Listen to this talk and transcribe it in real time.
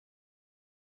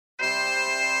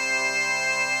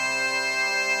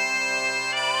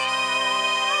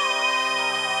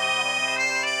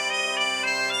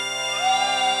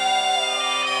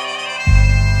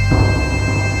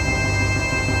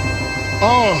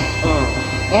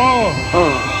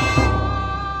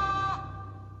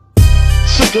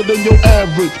Sicker than your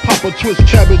average, Papa twist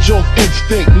cabbage off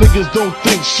instinct. Niggas don't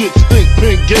think shit stink,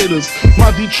 pink gators.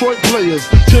 My Detroit players,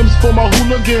 Tim's for my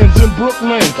hooligans in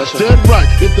Brooklyn. Dead right,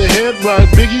 if the head right,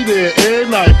 Biggie there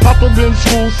every night. Papa been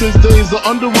school since days of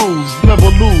under rules. Never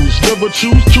lose, never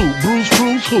choose to. Bruise,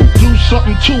 cruise, who? Do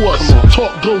something to us,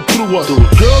 talk go through us.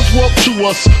 Girls walk to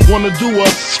us, wanna do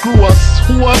us, screw us,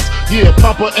 who us? Yeah,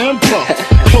 Papa and Puff.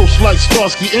 Close like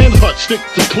Starsky and Hutch, stick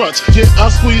to clutch. Yeah, I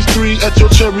squeeze 3 at your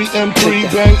cherry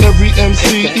M3. Bang every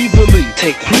MC easily.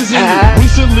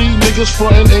 Recently, niggas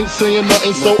frontin' ain't saying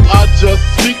nothing, so I just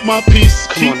speak my peace,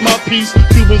 keep my peace.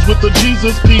 Cubans with the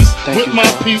Jesus peace, with my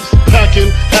peeps packing,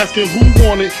 asking who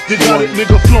want it. They got it,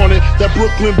 nigga flaunt it. That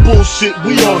Brooklyn bullshit,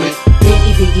 we on it.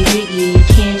 Biggie, biggie, biggie,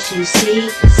 can't you see?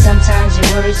 Sometimes your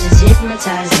words just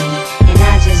hypnotize me, and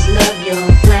I just love your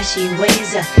flashy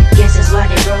ways. Guess that's why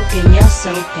they're broken, you're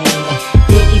so paid.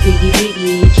 Biggie, biggie,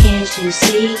 biggie, can't you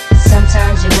see?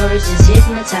 Sometimes your words just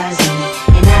hypnotize me,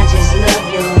 and I just love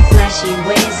your flashy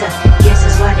ways. Guess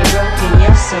that's why they're broken,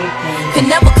 you're so paid. Could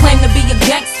never claim to be a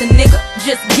gangster, nigga,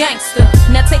 just gangster.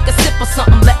 Now take a sip of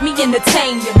something, let me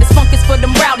entertain you. This funk is for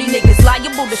them rowdy niggas,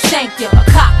 liable to shank you. A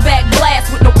cock back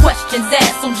blast with no questions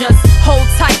asked, so just hold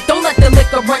tight. Don't let the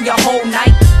liquor run your whole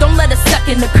night. Don't let a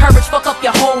second of courage fuck up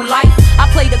your whole life. I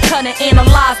play the cut and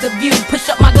analyze the view. Push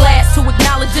up my glass to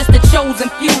acknowledge just the chosen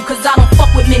few, cause I don't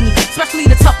fuck with many, especially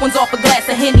the tough ones off a glass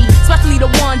of Henny. Especially the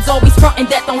ones always frontin'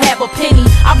 that don't have a penny.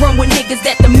 I run with niggas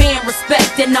that demand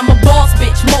respect, and I'm a boss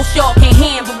bitch, most y'all can't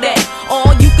handle that.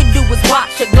 All you can do is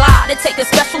watch your glide. It take a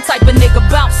special type of nigga,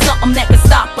 bout something that can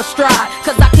stop a stride.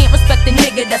 Cause I can't respect a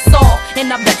nigga, that's all.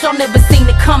 And I bet y'all never seen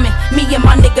it coming, me and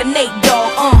my nigga Nate, dog.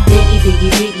 Biggie,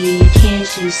 biggie, biggie, can't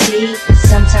you see?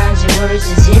 Sometimes your words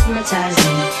just hypnotize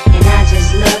me, and I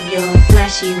just love your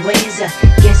flashy ways.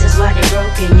 Guess that's why they're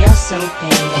broken, you're so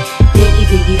paid. Biggie,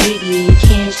 biggie, biggie,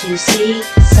 can't you see?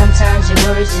 Sometimes your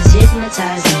words just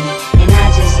hypnotize me, and I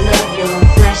just love your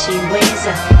flashy ways.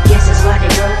 Guess that's why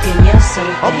they're broken, you're so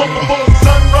paid. I'm looking for the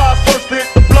sunrise, first to hit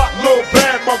the block, little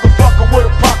bad motherfucker with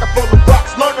a pocket full of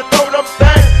rocks. Learn to throw them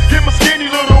things, get my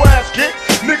skinny little ass kicked.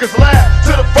 Niggas laugh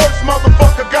till the first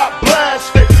motherfucker got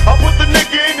blasted. I put the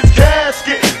nigga in his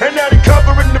casket, and now they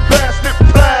covering the bastard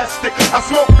plastic. I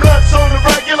smoke blunts on the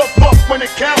regular, fuck when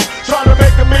it counts. Trying to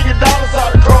make $1 million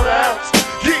out of quarter ounce.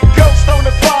 Get ghost on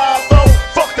the 5-0,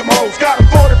 fuck them hoes. Got a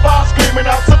 45 screaming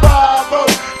out survival.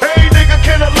 Hey nigga,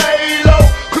 can I lay low?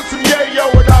 Cook some yayo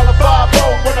and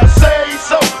 $1.50 when I say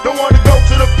so. Don't wanna go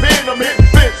to the pen, I'm hitting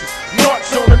fences.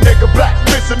 Nuts on a nigga, black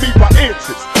missing me by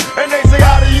inches. And they say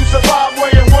how do you survive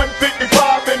weighing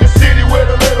 155 in the city where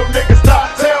the little niggas die?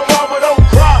 Tell mama don't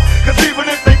cry, cause even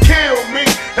if they kill me,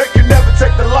 they can never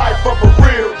take the life of a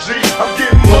real G. I'm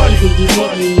getting money. Biggie,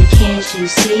 biggie, biggie, can't you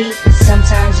see?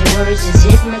 Sometimes your words just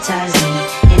hypnotize me,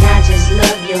 and I just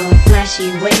love your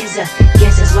flashy ways.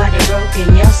 Guess that's why they're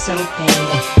broken, you're so paid.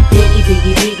 Biggie,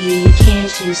 biggie, biggie,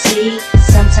 can't you see?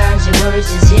 Sometimes your words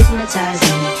just hypnotize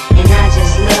me, and I just